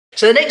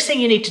So the next thing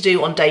you need to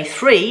do on day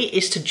 3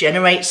 is to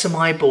generate some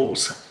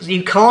eyeballs.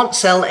 You can't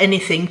sell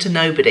anything to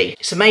nobody.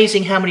 It's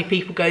amazing how many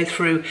people go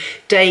through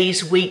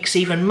days, weeks,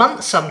 even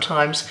months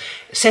sometimes,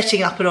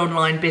 setting up an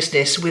online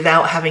business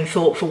without having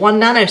thought for 1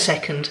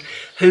 nanosecond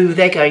who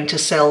they're going to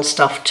sell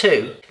stuff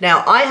to.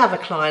 Now, I have a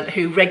client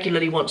who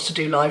regularly wants to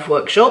do live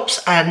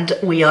workshops, and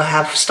we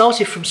have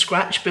started from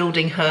scratch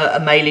building her a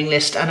mailing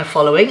list and a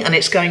following, and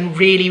it's going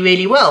really,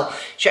 really well.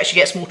 She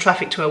actually gets more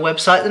traffic to her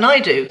website than I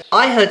do.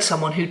 I heard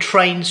someone who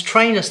trains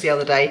trainers the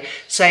other day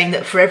saying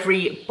that for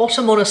every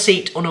bottom on a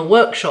seat on a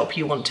workshop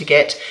you want to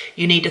get,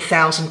 you need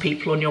 1,000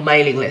 people on your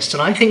mailing list,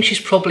 and I think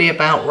she's probably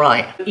about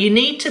right. You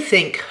need to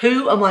think,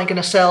 who am I going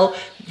to sell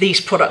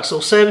these products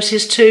or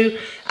services to,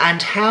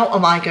 and how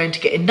am I going to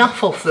get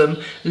enough of them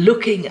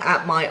looking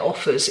at my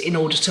offers in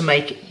order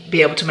to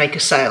be able to make a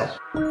sale?